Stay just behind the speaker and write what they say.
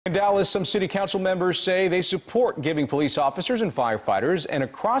In Dallas, some city council members say they support giving police officers and firefighters an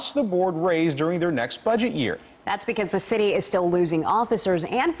across-the-board raise during their next budget year. That's because the city is still losing officers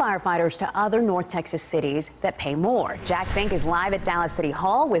and firefighters to other North Texas cities that pay more. Jack Fink is live at Dallas City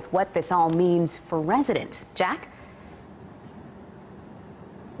Hall with what this all means for residents. Jack?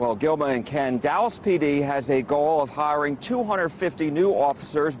 Well, Gilma and Ken, Dallas PD has a goal of hiring 250 new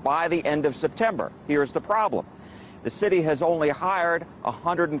officers by the end of September. Here's the problem. The city has only hired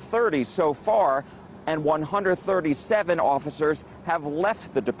 130 so far, and 137 officers have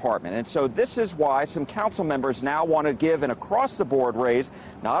left the department. And so this is why some council members now want to give an across-the-board raise,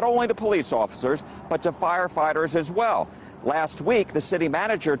 not only to police officers, but to firefighters as well. Last week, the city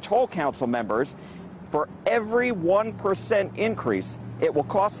manager told council members for every 1% increase, it will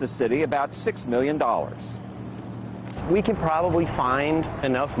cost the city about $6 million. We can probably find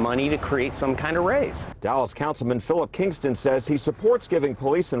enough money to create some kind of raise. Dallas Councilman Philip Kingston says he supports giving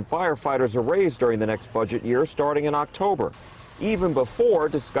police and firefighters a raise during the next budget year starting in October, even before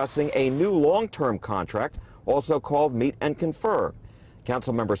discussing a new long-term contract, also called Meet and Confer.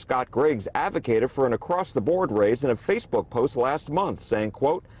 Councilmember Scott Griggs advocated for an across-the-board raise in a Facebook post last month, saying,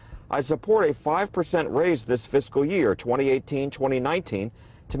 quote, "I support a 5% raise this fiscal year, 2018-2019,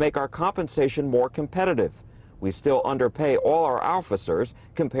 to make our compensation more competitive. We still underpay all our officers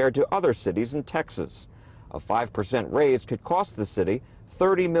compared to other cities in Texas. A 5% raise could cost the city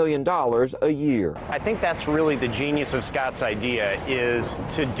 $30 million a year." I think that's really the genius of Scott's idea, is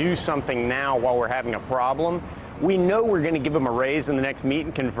to do something now while we're having a problem. We know we're going to give them a raise in the next Meet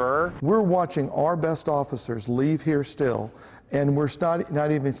and Confer. We're watching our best officers leave here still, and we're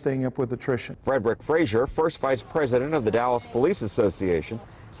not even staying up with attrition. Frederick Frazier, first vice president of the Dallas Police Association,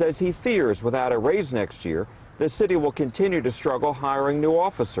 says he fears without a raise next year, the city will continue to struggle hiring new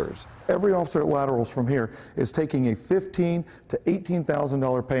officers. Every officer at Laterals from here is taking a $15,000 to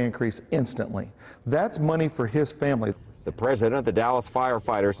 $18,000 pay increase instantly. That's money for his family. The president of the Dallas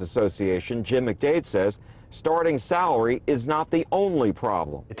Firefighters Association, Jim McDade, says starting salary is not the only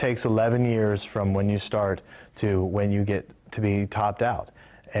problem. It takes 11 years from when you start to when you get to be topped out,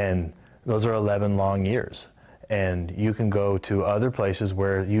 and those are 11 long years. And you can go to other places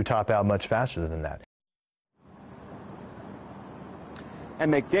where you top out much faster than that.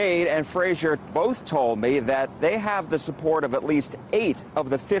 And McDade and Frazier both told me that they have the support of at least 8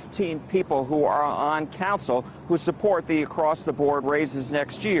 of the 15 people who are on council who support the across-the-board raises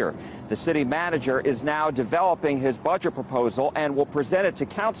next year. The city manager is now developing his budget proposal and will present it to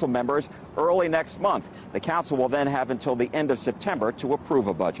council members early next month. The council will then have until the end of September to approve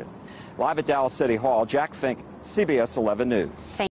a budget. Live at Dallas City Hall, Jack Fink, CBS 11 News.